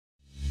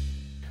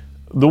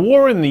The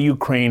war in the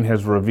Ukraine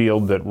has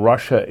revealed that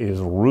Russia is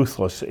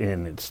ruthless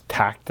in its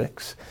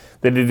tactics,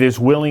 that it is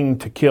willing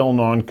to kill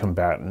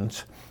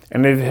non-combatants,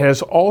 and it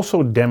has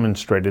also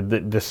demonstrated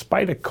that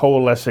despite a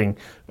coalescing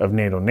of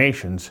NATO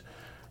nations,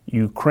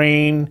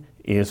 Ukraine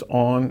is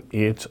on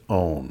its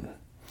own.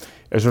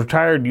 As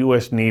retired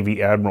U.S.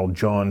 Navy Admiral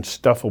John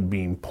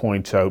Stufflebeem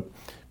points out,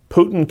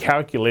 Putin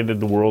calculated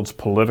the world's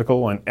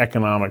political and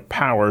economic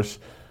powers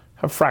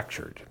have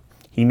fractured.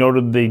 He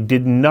noted they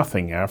did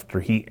nothing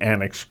after he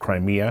annexed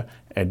Crimea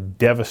and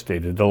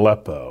devastated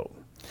Aleppo.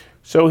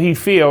 So he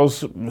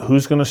feels,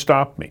 who's going to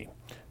stop me?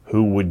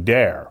 Who would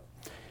dare?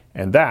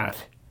 And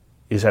that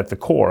is at the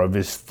core of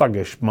his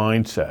thuggish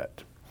mindset.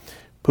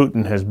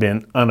 Putin has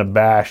been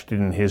unabashed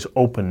in his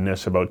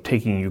openness about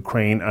taking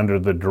Ukraine under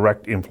the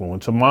direct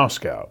influence of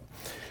Moscow.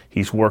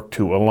 He's worked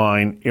to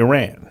align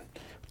Iran,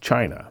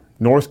 China,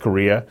 North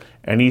Korea,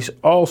 and he's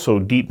also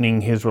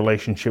deepening his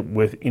relationship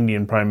with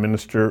Indian Prime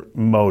Minister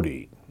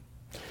Modi.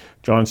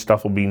 John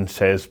Stufflebeem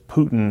says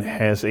Putin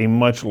has a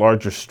much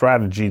larger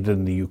strategy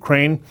than the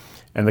Ukraine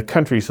and the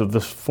countries of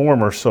the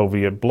former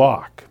Soviet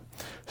bloc.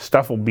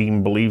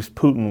 Stufflebeem believes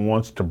Putin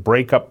wants to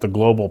break up the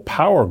global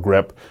power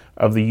grip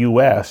of the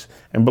U.S.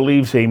 and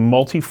believes a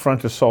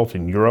multi-front assault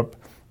in Europe,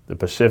 the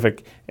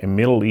Pacific, and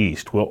Middle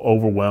East will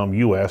overwhelm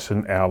U.S.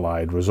 and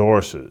allied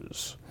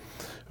resources.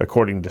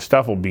 According to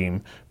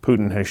Stufflebeem,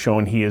 Putin has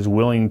shown he is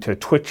willing to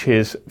twitch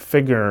his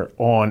finger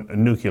on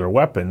nuclear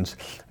weapons,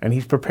 and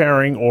he's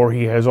preparing or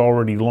he has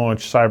already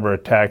launched cyber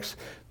attacks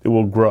that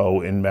will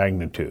grow in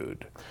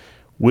magnitude.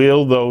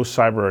 Will those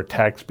cyber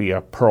attacks be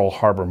a Pearl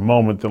Harbor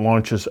moment that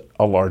launches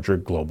a larger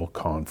global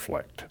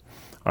conflict?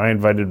 I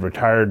invited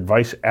retired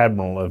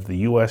Vice-Admiral of the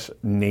U.S.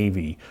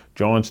 Navy,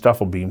 John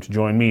Stufflebeem, to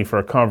join me for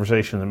a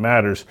conversation that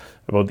matters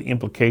about the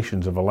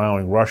implications of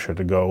allowing Russia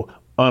to go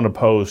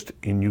unopposed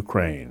in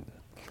Ukraine.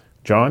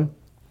 John,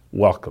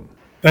 welcome.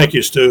 Thank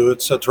you, Stu.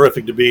 It's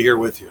terrific to be here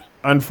with you.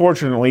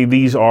 Unfortunately,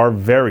 these are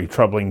very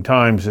troubling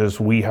times as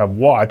we have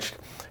watched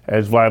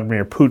as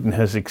Vladimir Putin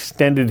has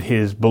extended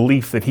his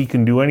belief that he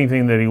can do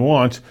anything that he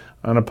wants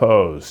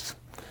unopposed.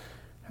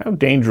 How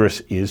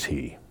dangerous is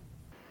he?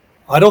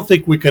 I don't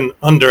think we can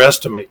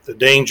underestimate the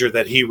danger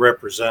that he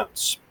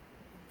represents.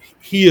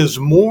 He is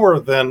more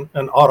than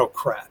an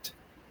autocrat.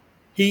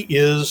 He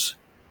is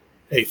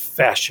a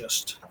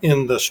fascist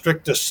in the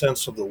strictest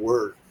sense of the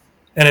word.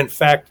 And in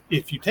fact,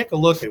 if you take a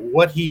look at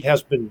what he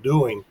has been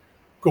doing,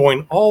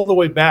 going all the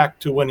way back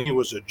to when he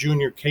was a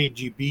junior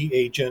KGB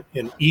agent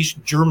in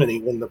East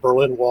Germany when the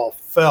Berlin Wall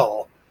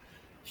fell,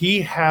 he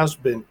has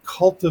been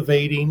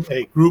cultivating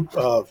a group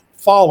of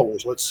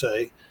followers, let's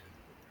say,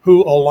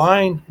 who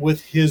align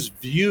with his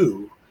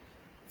view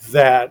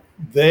that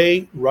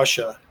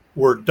Russia,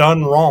 were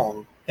done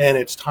wrong and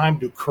it's time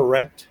to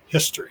correct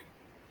history.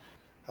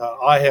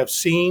 I have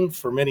seen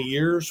for many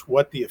years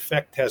what the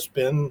effect has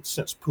been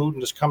since Putin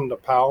has come to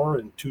power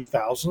in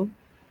 2000.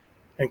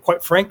 And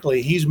quite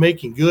frankly, he's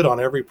making good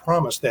on every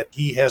promise that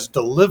he has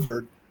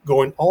delivered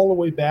going all the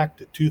way back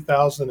to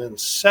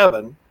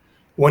 2007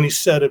 when he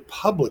said it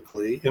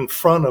publicly in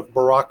front of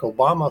Barack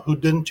Obama, who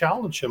didn't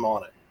challenge him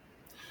on it.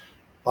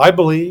 I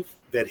believe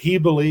that he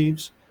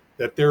believes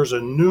that there's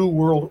a new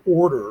world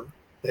order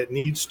that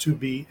needs to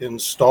be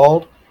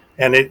installed,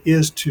 and it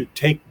is to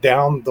take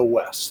down the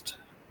West.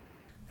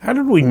 How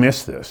did we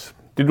miss this?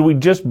 Did we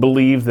just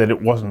believe that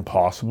it wasn't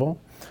possible?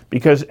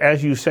 Because,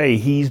 as you say,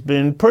 he's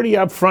been pretty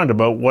upfront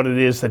about what it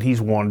is that he's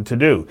wanted to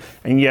do.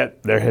 And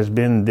yet there has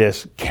been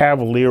this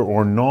cavalier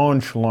or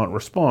nonchalant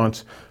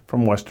response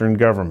from Western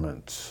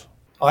governments.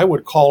 I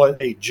would call it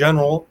a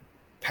general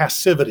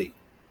passivity.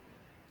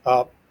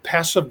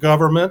 Passive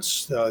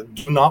governments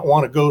do not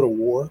want to go to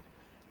war.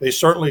 They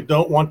certainly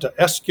don't want to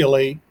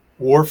escalate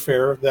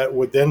warfare that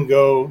would then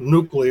go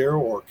nuclear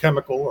or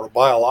chemical or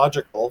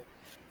biological.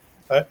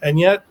 And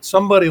yet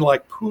somebody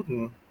like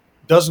Putin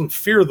doesn't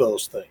fear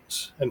those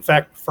things. In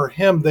fact, for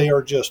him, they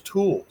are just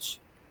tools.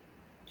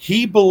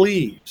 He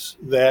believes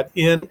that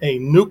in a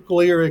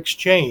nuclear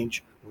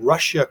exchange,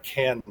 Russia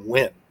can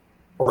win,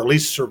 or at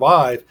least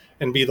survive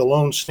and be the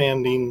lone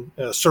standing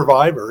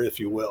survivor, if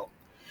you will.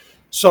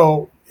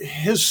 So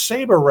his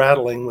saber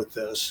rattling with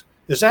this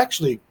is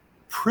actually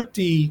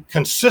pretty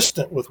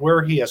consistent with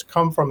where he has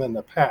come from in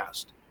the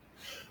past.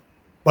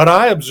 But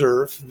I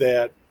observe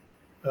that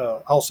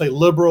I'll say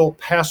liberal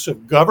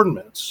passive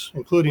governments,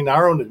 including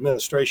our own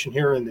administration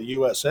here in the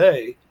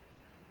USA,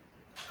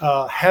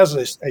 has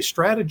a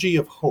strategy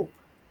of hope,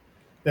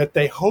 that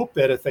they hope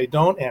that if they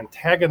don't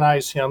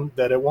antagonize him,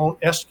 that it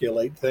won't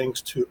escalate things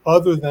to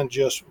other than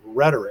just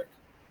rhetoric.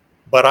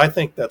 But I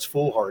think that's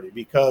foolhardy,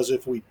 because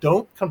if we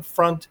don't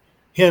confront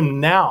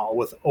him now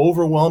with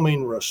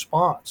overwhelming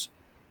response,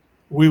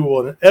 we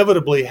will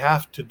inevitably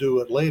have to do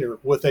it later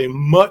with a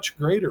much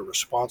greater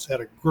response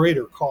at a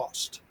greater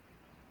cost.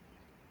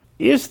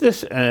 Is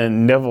this a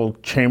Neville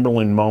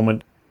Chamberlain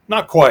moment?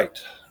 Not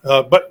quite,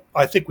 but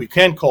I think we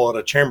can call it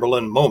a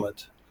Chamberlain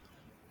moment,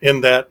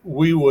 in that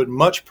we would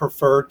much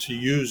prefer to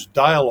use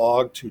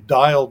dialogue to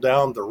dial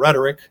down the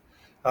rhetoric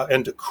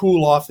and to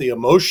cool off the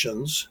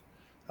emotions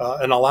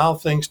and allow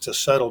things to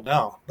settle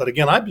down. But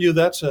again, I view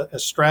that's a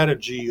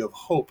strategy of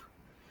hope,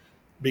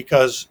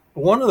 because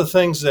one of the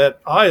things that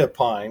I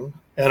opine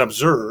and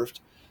observed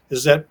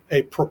is that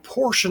a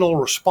proportional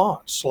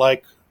response,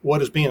 like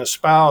what is being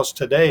espoused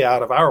today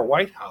out of our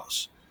White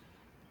House,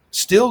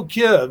 still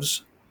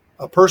gives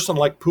a person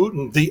like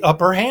Putin the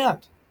upper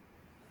hand.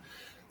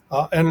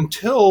 And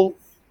until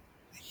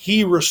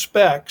he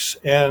respects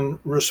and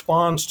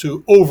responds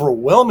to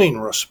overwhelming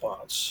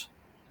response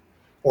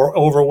or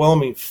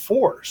overwhelming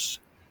force,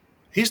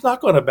 he's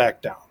not going to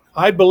back down.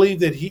 I believe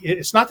that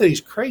it's not that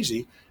he's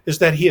crazy, is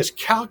that he has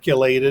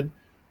calculated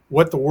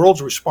what the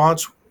world's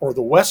response or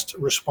the West's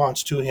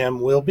response to him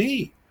will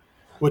be,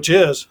 which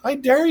is, I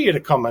dare you to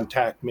come and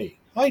attack me.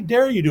 I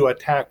dare you to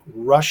attack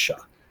Russia.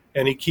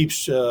 And he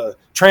keeps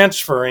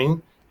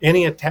transferring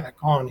any attack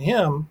on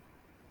him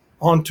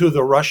onto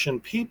the Russian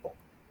people.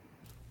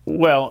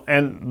 Well,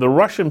 and the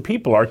Russian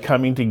people are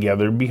coming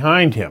together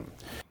behind him.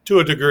 To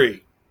a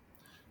degree.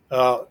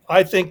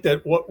 I think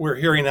that what we're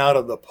hearing out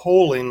of the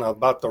polling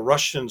about the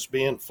Russians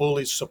being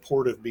fully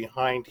supportive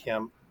behind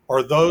him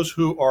are those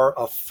who are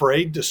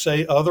afraid to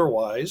say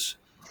otherwise,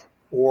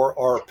 or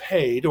are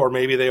paid, or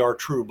maybe they are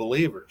true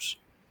believers.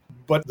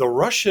 But the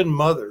Russian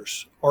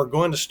mothers are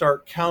going to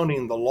start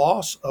counting the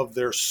loss of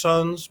their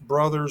sons,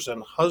 brothers,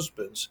 and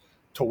husbands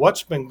to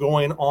what's been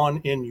going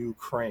on in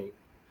Ukraine.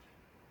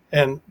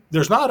 And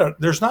there's not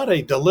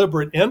a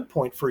deliberate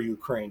endpoint for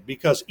Ukraine,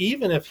 because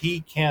even if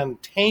he can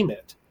tame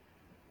it,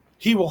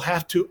 he will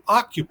have to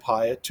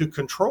occupy it to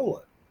control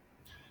it.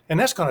 And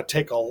that's going to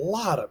take a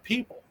lot of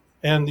people.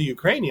 And the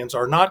Ukrainians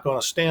are not going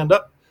to stand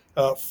up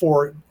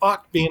for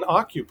being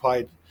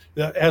occupied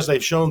as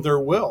they've shown their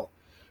will.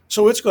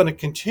 So it's going to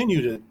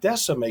continue to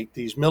decimate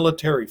these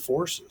military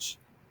forces.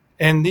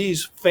 And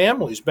these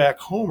families back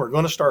home are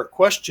going to start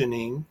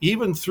questioning,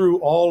 even through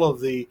all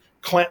of the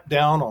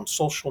clampdown on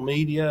social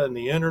media and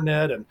the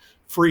internet and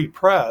free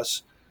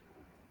press,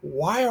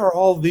 why are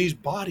all these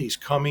bodies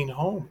coming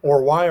home?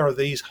 Or why are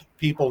these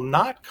people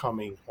not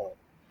coming home?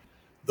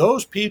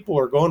 Those people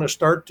are going to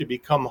start to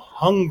become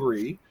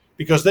hungry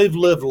because they've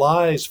lived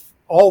lives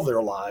all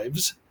their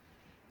lives,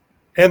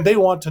 and they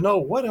want to know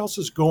what else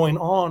is going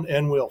on,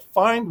 and will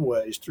find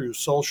ways through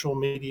social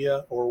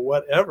media or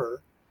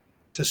whatever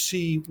to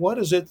see what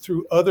is it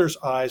through others'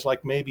 eyes,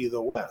 like maybe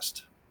the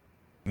West.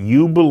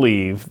 You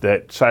believe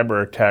that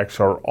cyber attacks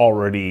are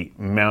already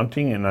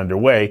mounting and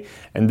underway,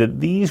 and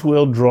that these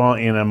will draw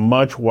in a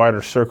much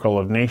wider circle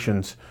of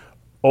nations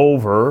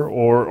over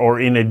or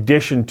in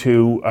addition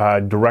to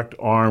direct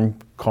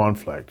armed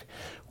conflict.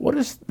 What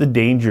is the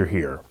danger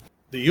here?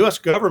 The U.S.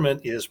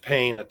 government is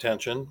paying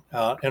attention,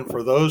 and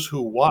for those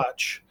who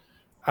watch,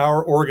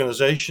 our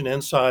organization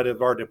inside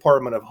of our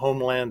Department of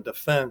Homeland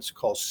Defense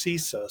called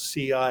CISA,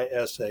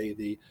 C-I-S-A,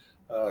 the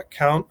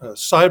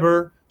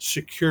Cyber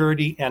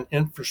Security and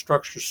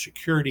Infrastructure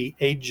Security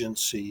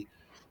Agency,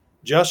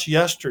 just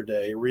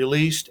yesterday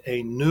released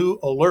a new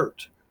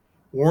alert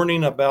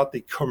warning about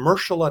the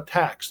commercial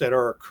attacks that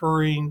are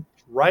occurring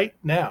right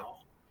now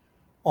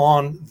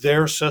on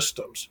their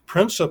systems,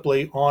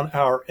 principally on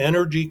our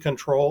energy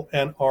control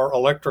and our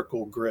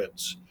electrical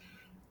grids.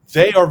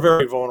 They are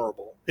very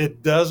vulnerable.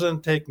 It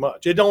doesn't take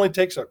much. It only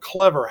takes a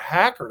clever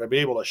hacker to be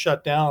able to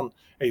shut down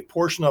a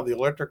portion of the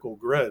electrical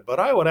grid. But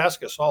I would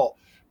ask us all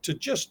to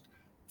just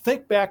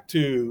think back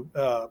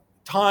to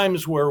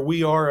times where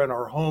we are in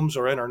our homes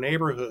or in our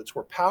neighborhoods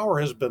where power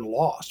has been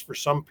lost for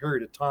some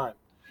period of time,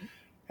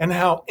 and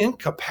how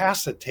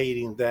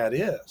incapacitating that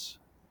is.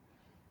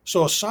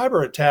 So a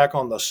cyber attack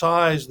on the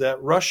size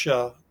that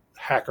Russian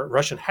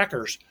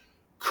hackers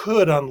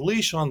could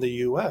unleash on the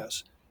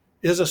U.S.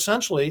 is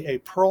essentially a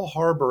Pearl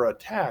Harbor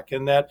attack,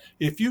 in that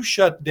if you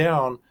shut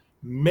down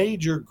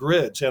major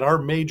grids in our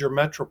major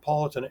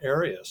metropolitan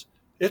areas,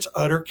 it's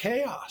utter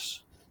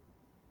chaos.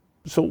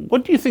 So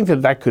what do you think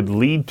that could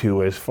lead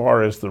to as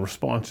far as the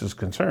response is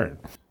concerned?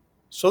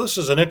 So this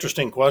is an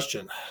interesting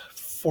question.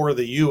 For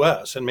the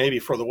U.S. and maybe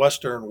for the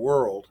Western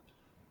world,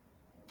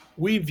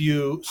 we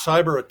view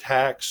cyber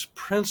attacks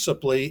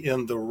principally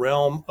in the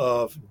realm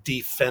of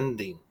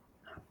defending.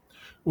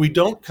 We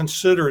don't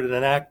consider it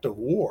an act of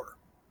war.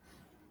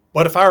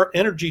 But if our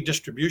energy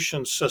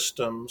distribution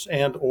systems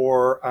and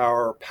or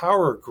our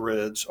power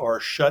grids are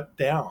shut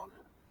down,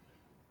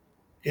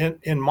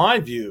 in my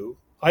view,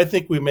 I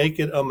think we make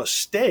it a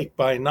mistake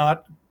by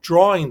not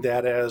drawing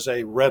that as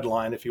a red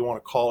line, if you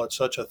want to call it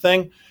such a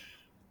thing,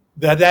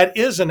 that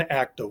is an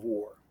act of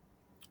war.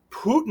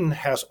 Putin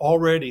has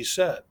already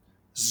said,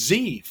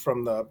 Xi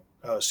from the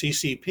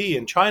CCP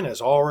in China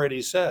has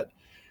already said,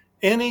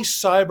 any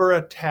cyber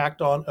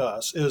attack on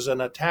us is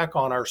an attack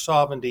on our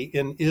sovereignty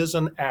and is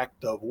an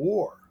act of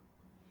war.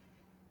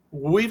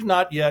 We've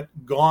not yet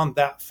gone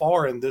that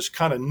far in this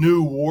kind of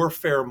new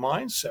warfare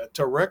mindset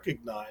to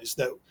recognize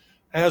that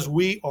as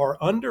we are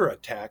under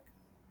attack,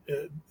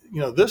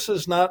 this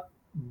is not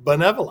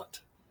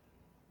benevolent.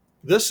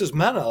 This is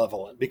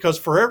malevolent, because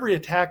for every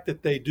attack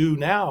that they do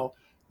now,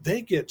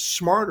 they get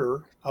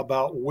smarter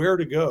about where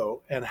to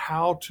go and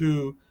how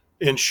to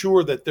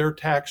ensure that their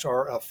attacks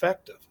are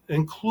effective.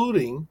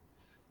 including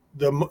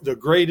the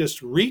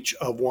greatest reach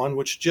of one,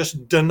 which is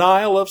just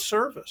denial of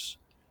service.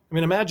 I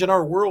mean, imagine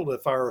our world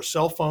if our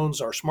cell phones,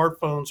 our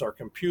smartphones, our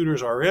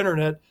computers, our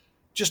internet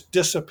just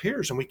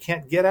disappears and we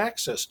can't get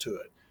access to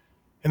it.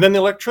 And then the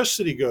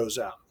electricity goes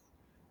out.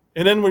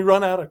 And then we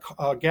run out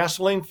of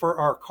gasoline for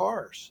our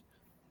cars.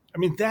 I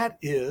mean, that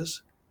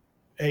is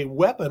a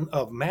weapon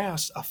of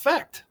mass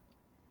effect.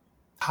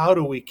 How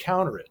do we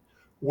counter it?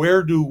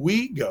 Where do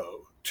we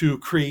go to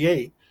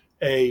create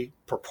a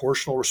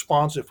proportional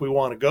response if we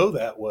want to go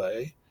that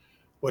way,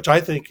 which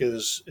I think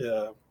is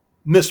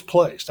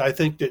misplaced. I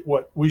think that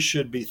what we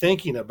should be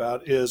thinking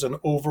about is an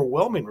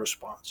overwhelming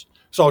response.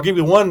 So I'll give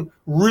you one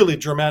really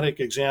dramatic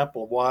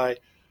example of why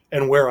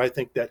and where I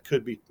think that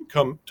could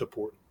come to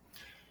port.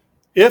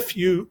 If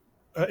you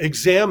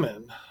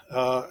examine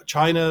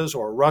China's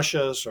or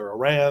Russia's or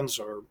Iran's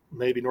or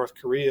maybe North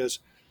Korea's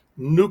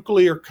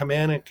nuclear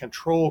command and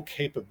control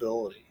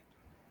capability,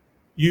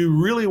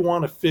 you really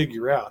want to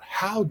figure out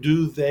how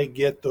do they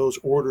get those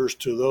orders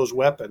to those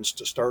weapons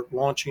to start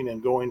launching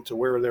and going to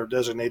where they're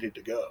designated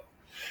to go.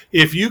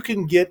 If you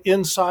can get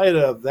inside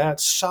of that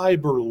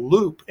cyber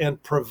loop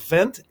and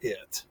prevent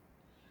it,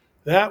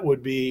 that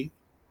would be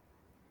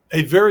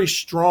a very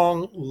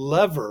strong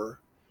lever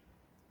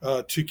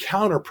to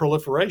counter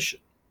proliferation.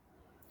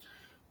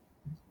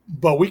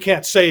 But we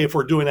can't say if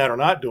we're doing that or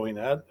not doing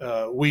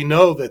that. We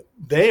know that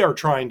they are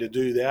trying to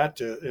do that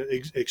to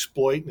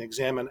exploit and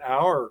examine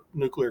our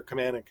nuclear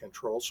command and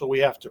control. So we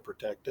have to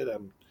protect it.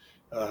 And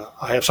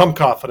I have some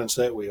confidence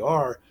that we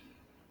are.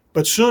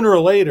 But sooner or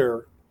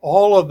later,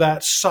 all of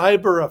that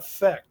cyber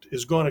effect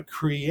is going to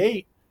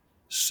create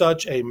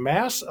such a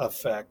mass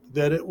effect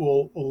that it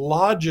will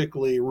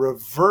logically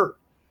revert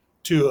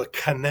to a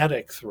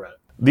kinetic threat.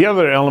 The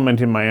other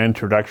element in my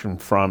introduction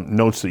from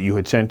notes that you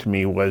had sent to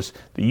me was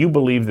that you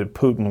believe that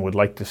Putin would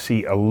like to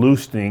see a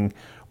loosening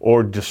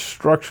or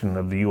destruction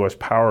of the U.S.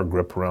 power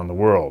grip around the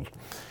world,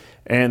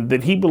 and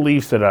that he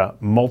believes that a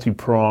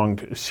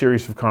multi-pronged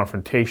series of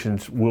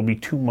confrontations will be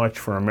too much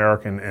for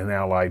American and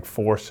allied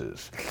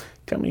forces.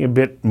 Tell me a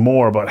bit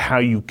more about how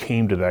you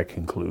came to that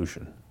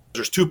conclusion.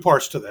 There's two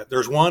parts to that.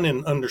 There's one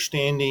in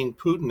understanding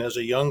Putin as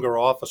a younger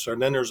officer,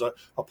 and then there's a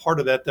part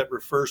of that that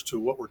refers to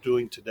what we're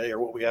doing today or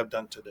what we have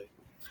done today.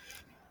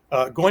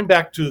 Going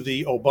back to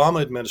the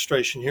Obama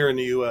administration here in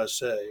the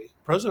USA,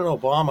 President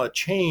Obama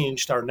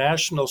changed our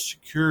national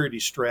security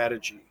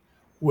strategy,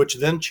 which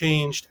then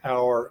changed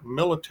our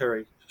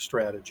military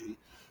strategy,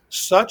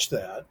 such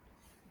that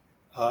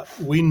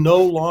we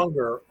no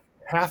longer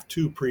have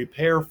to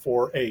prepare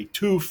for a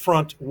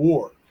two-front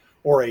war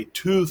or a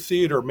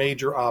two-theater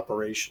major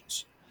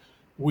operations.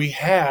 We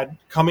had,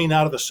 coming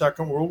out of the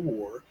Second World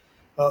War,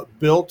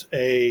 built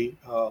a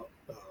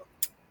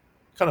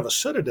kind of a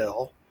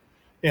citadel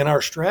in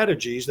our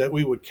strategies that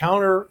we would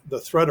counter the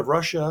threat of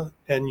Russia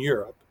and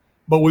Europe,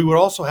 but we would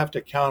also have to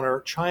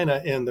counter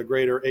China in the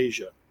greater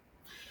Asia.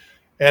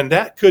 And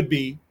that could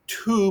be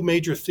two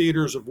major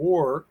theaters of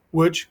war,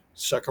 which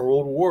Second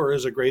World War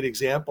is a great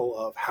example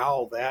of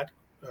how that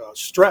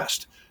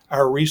stressed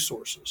our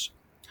resources.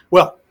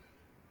 Well,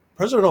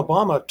 President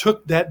Obama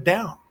took that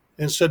down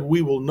and said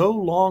we will no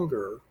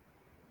longer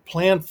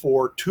plan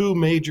for two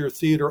major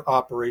theater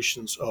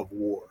operations of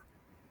war.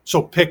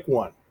 So pick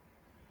one.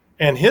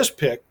 And his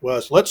pick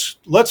was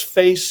let's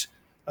face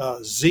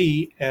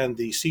Z and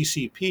the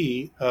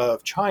CCP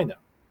of China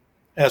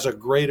as a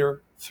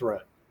greater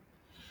threat,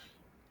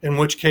 in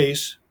which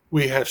case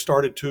we have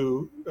started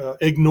to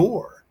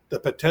ignore the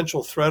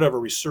potential threat of a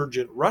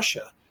resurgent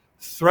Russia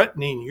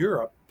threatening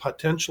Europe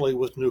potentially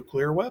with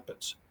nuclear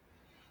weapons.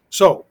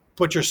 So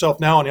put yourself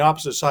now on the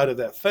opposite side of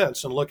that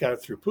fence and look at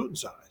it through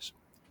Putin's eyes,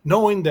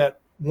 knowing that,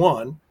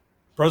 one,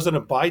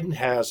 President Biden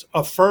has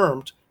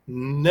affirmed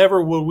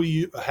never will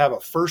we have a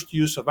first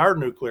use of our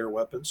nuclear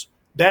weapons.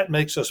 That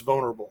makes us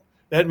vulnerable.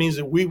 That means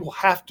that we will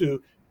have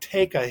to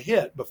take a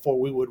hit before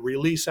we would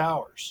release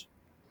ours.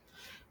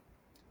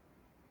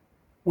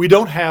 We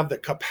don't have the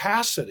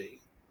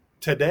capacity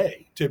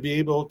today to be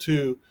able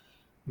to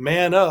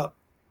man up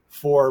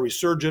for a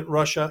resurgent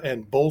Russia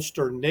and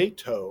bolster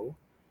NATO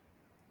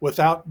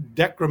without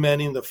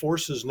decrementing the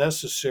forces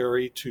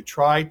necessary to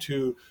try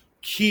to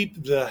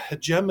keep the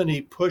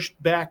hegemony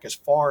pushed back as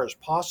far as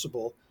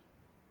possible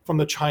from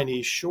the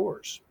Chinese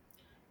shores.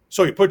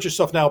 So you put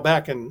yourself now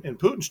back in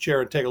Putin's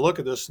chair and take a look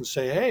at this and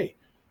say, hey,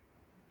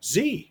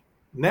 Z,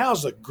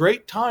 now's a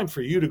great time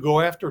for you to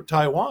go after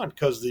Taiwan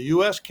because the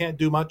U.S. can't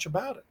do much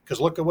about it. Because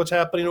look at what's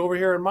happening over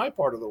here in my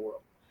part of the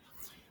world.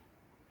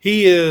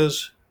 He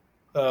is,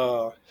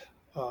 I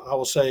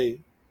will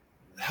say,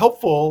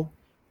 helpful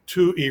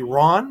to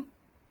Iran.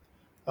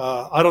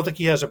 I don't think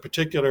he has a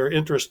particular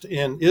interest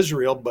in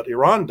Israel, but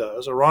Iran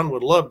does. Iran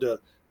would love to,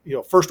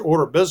 first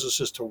order business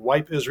is to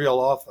wipe Israel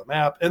off the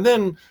map and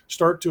then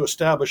start to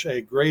establish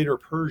a greater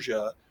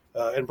Persia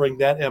and bring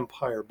that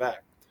empire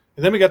back.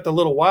 And then we got the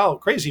little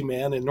wild crazy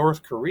man in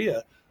North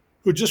Korea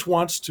who just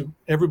wants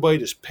everybody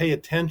to pay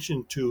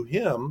attention to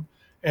him.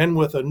 And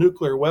with a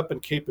nuclear weapon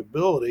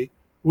capability,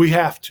 we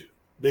have to,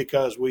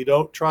 because we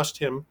don't trust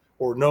him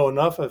or know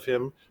enough of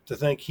him to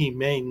think he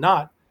may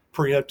not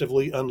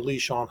preemptively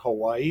unleash on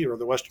Hawaii or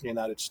the Western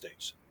United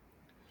States.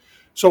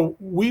 So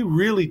we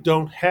really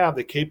don't have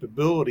the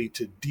capability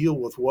to deal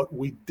with what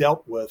we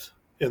dealt with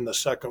in the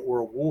Second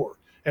World War.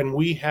 And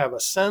we have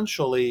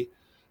essentially,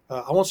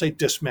 I won't say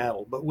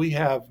dismantled, but we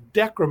have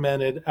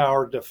decremented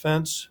our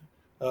defense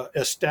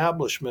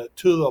establishment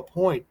to the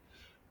point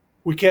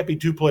we can't be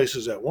two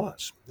places at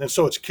once. And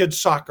so it's kids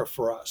soccer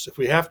for us. If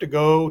we have to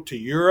go to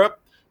Europe,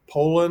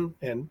 Poland,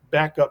 and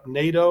back up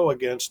NATO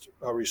against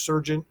a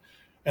resurgent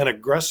and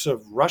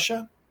aggressive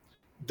Russia,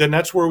 then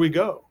that's where we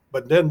go.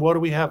 But then what do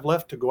we have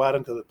left to go out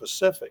into the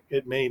Pacific?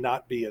 It may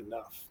not be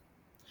enough.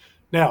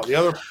 Now, the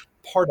other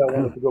part I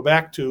wanted to go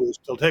back to is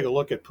to take a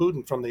look at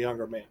Putin from the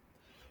younger man.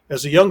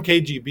 As a young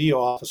KGB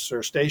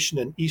officer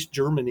stationed in East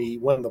Germany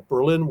when the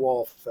Berlin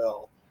Wall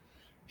fell,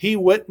 he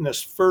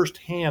witnessed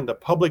firsthand the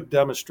public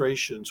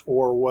demonstrations,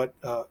 or what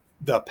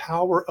the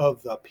power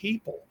of the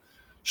people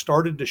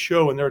started to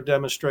show in their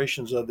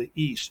demonstrations of the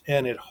East,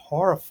 and it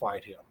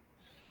horrified him.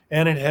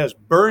 And it has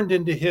burned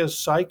into his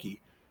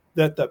psyche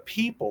that the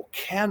people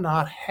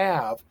cannot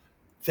have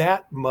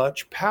that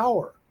much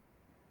power,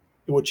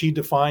 which he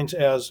defines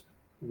as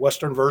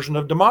Western version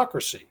of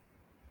democracy.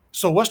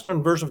 So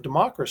Western version of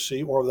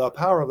democracy, or the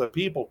power of the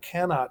people,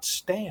 cannot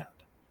stand.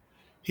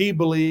 He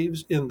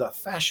believes in the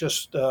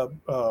fascist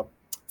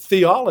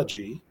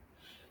theology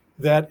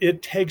that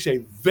it takes a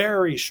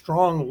very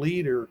strong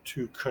leader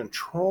to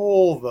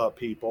control the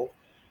people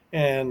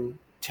and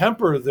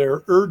temper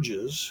their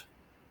urges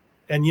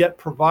and yet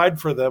provide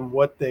for them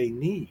what they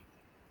need.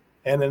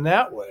 And in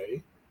that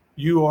way,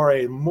 you are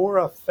a more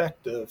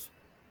effective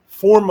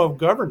form of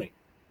governing.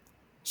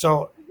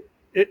 So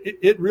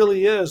it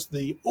really is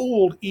the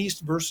old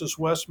East versus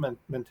West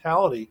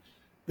mentality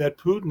that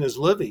Putin is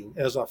living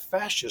as a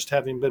fascist,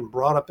 having been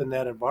brought up in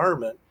that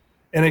environment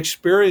and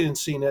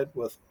experiencing it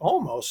with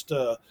almost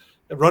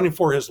running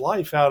for his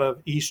life out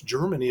of East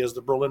Germany as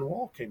the Berlin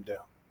Wall came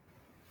down.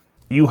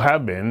 You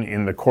have been,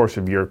 in the course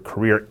of your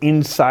career,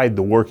 inside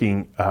the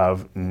working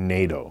of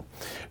NATO.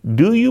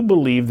 Do you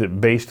believe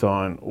that based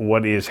on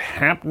what is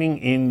happening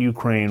in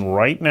Ukraine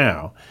right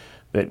now,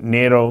 that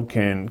NATO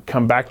can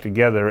come back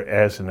together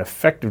as an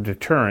effective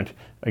deterrent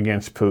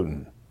against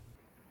Putin?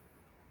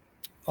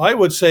 I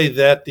would say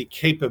that the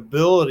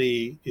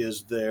capability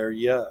is there,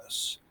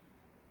 yes.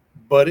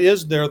 But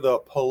is there the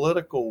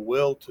political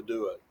will to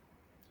do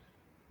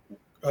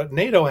it?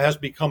 NATO has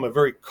become a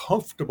very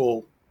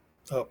comfortable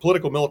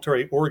political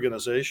military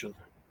organization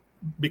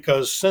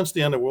because since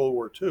the end of World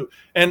War II,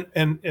 and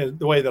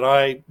the way that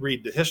I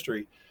read the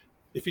history,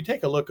 if you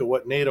take a look at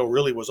what NATO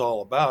really was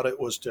all about, it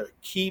was to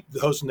keep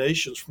those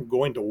nations from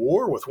going to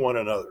war with one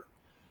another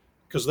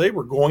because they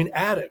were going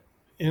at it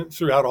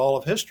throughout all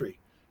of history.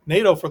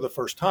 NATO, for the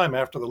first time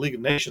after the League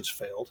of Nations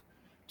failed,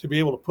 to be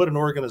able to put an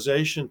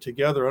organization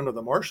together under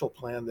the Marshall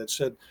Plan that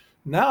said,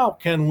 now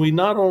can we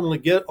not only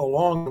get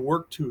along and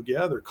work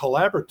together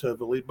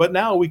collaboratively, but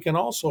now we can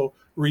also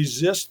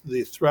resist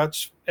the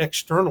threats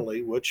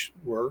externally, which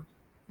were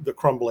the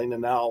crumbling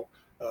and now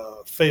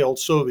failed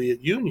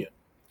Soviet Union.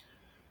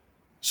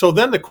 So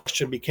then the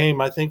question became,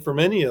 I think, for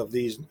many of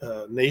these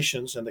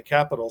nations and the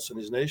capitals in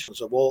these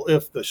nations, of, well,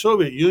 if the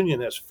Soviet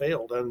Union has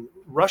failed and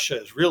Russia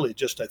is really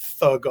just a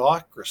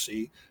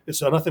thugocracy,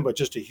 it's nothing but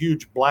just a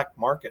huge black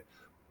market,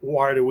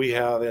 why do we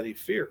have any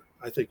fear?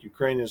 I think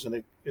Ukraine is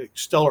a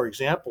stellar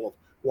example of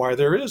why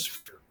there is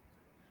fear.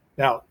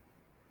 Now,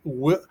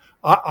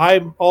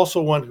 I'm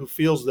also one who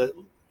feels that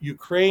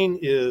Ukraine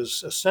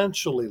is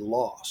essentially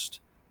lost.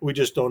 We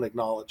just don't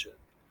acknowledge it.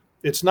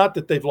 It's not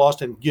that they've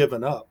lost and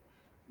given up,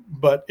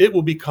 but it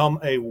will become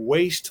a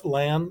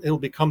wasteland. It will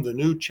become the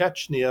new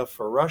Chechnya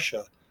for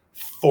Russia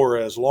for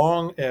as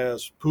long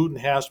as Putin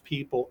has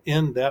people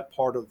in that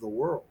part of the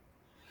world.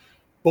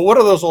 But what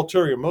are those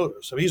ulterior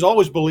motives? I mean, he's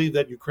always believed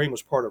that Ukraine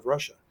was part of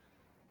Russia,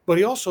 but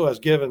he also has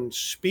given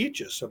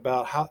speeches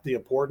about the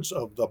importance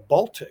of the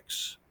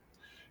Baltics.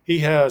 He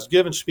has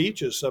given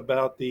speeches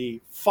about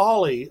the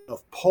folly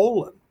of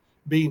Poland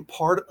being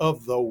part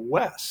of the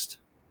West.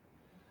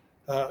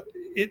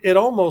 It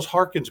almost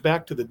harkens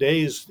back to the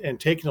days and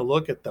taking a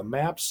look at the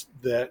maps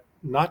that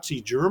Nazi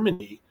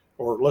Germany,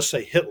 or let's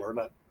say Hitler,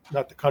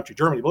 not the country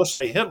Germany, but let's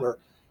say Hitler,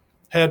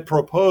 had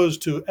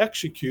proposed to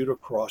execute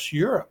across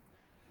Europe.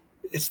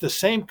 It's the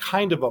same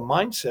kind of a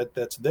mindset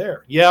that's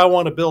there. Yeah, I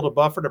want to build a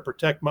buffer to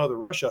protect Mother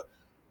Russia,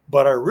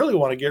 but I really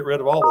want to get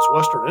rid of all this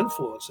Western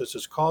influence that's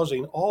just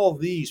causing all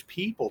these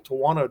people to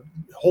want to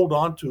hold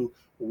on to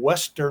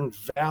Western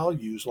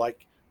values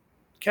like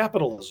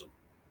capitalism.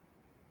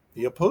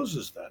 He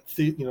opposes that,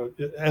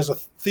 as a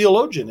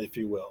theologian, if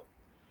you will.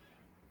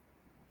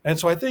 And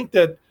so I think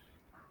that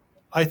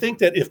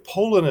if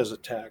Poland is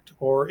attacked,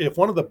 or if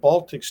one of the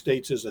Baltic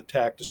states is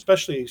attacked,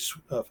 especially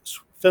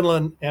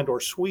Finland and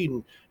or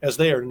Sweden, as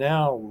they are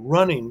now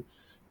running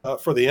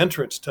for the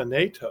entrance to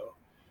NATO,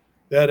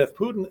 that if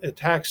Putin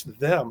attacks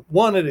them,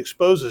 one, it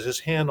exposes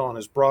his hand on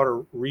his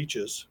broader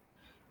reaches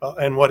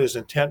and what his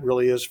intent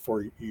really is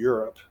for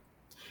Europe.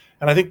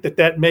 And I think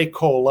that may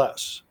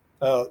coalesce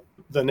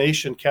the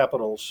nation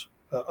capitals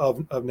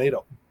of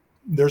NATO.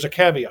 There's a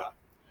caveat,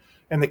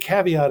 and the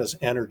caveat is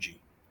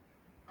energy.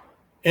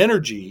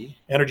 Energy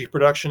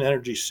production,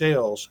 energy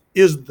sales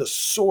is the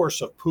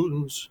source of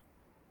Putin's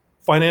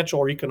financial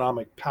or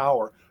economic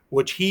power,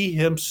 which he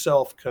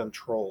himself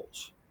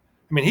controls.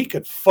 I mean, he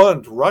could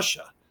fund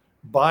Russia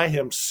by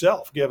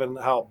himself, given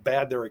how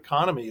bad their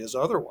economy is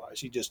otherwise.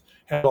 He just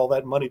had all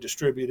that money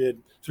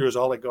distributed through his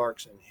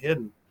oligarchs and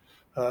hidden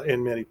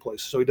in many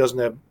places, so he doesn't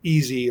have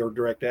easy or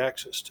direct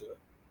access to it.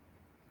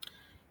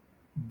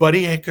 But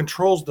he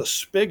controls the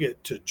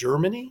spigot to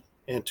Germany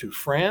and to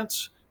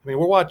France. I mean,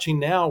 we're watching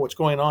now what's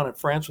going on in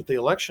France with the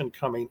election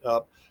coming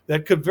up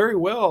that could very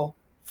well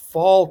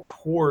fall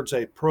towards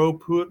a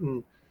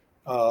pro-Putin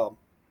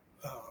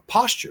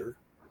posture,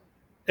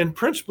 and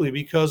principally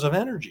because of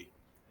energy.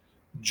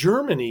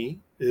 Germany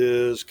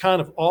is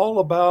kind of all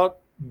about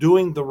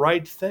doing the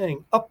right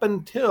thing up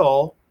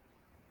until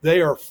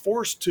they are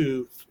forced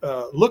to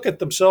look at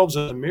themselves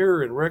in the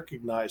mirror and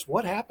recognize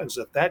what happens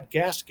if that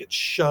gas gets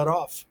shut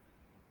off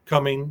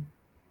coming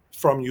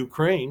from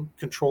Ukraine,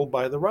 controlled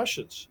by the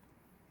Russians.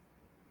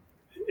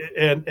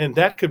 And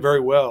that could very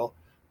well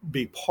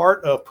be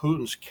part of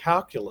Putin's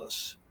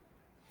calculus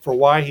for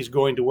why he's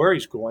going to where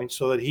he's going,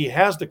 so that he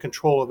has the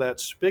control of that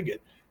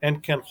spigot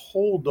and can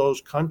hold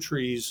those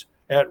countries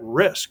at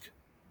risk,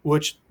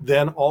 which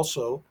then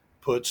also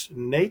puts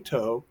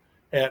NATO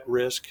at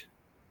risk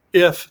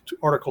if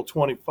Article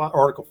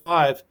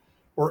 5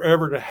 were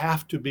ever to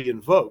have to be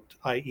invoked,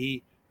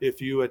 i.e., if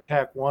you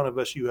attack one of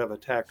us, you have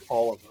attacked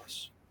all of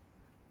us.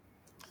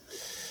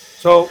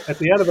 So at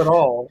the end of it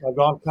all, I've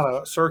gone kind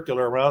of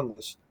circular around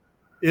this.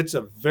 It's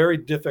a very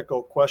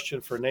difficult question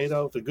for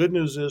NATO. The good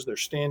news is they're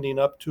standing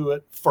up to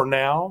it for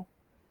now.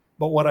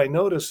 But what I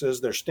notice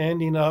is they're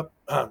standing up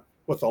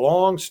with a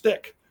long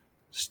stick,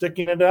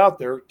 sticking it out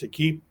there to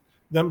keep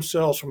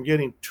themselves from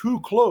getting too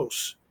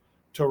close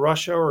to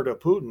Russia or to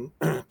Putin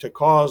to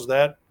cause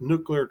that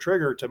nuclear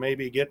trigger to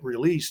maybe get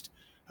released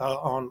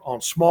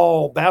on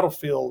small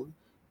battlefield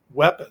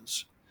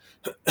weapons,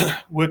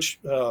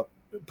 which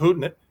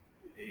Putin,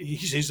 he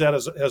sees that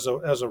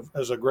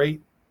as a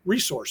great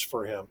resource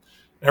for him.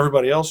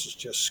 Everybody else is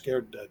just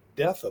scared to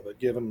death of it,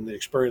 given the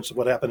experience of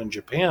what happened in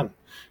Japan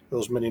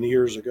those many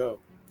years ago.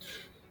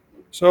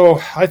 So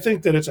I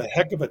think that it's a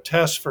heck of a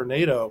test for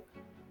NATO.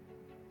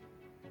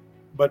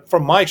 But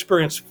from my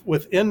experience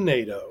within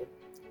NATO,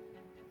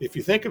 if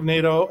you think of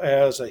NATO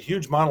as a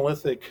huge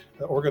monolithic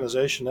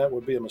organization, that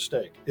would be a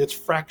mistake. It's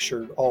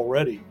fractured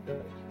already.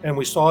 And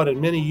we saw it in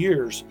many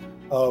years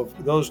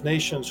of those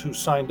nations who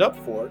signed up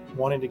for it,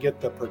 wanting to get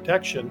the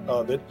protection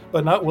of it,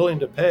 but not willing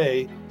to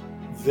pay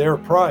their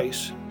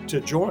price to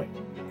join.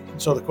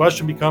 So the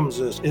question becomes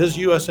is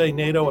USA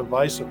NATO and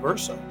vice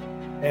versa?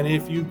 And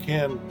if you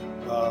can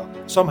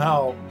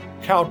somehow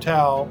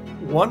kowtow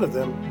one of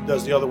them,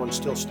 does the other one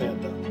still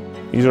stand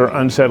up? These are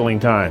unsettling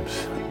times,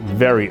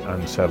 very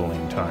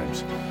unsettling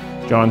times.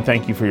 John,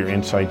 thank you for your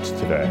insights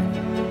today.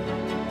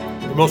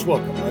 You're most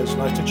welcome. It's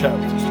nice to chat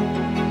with you.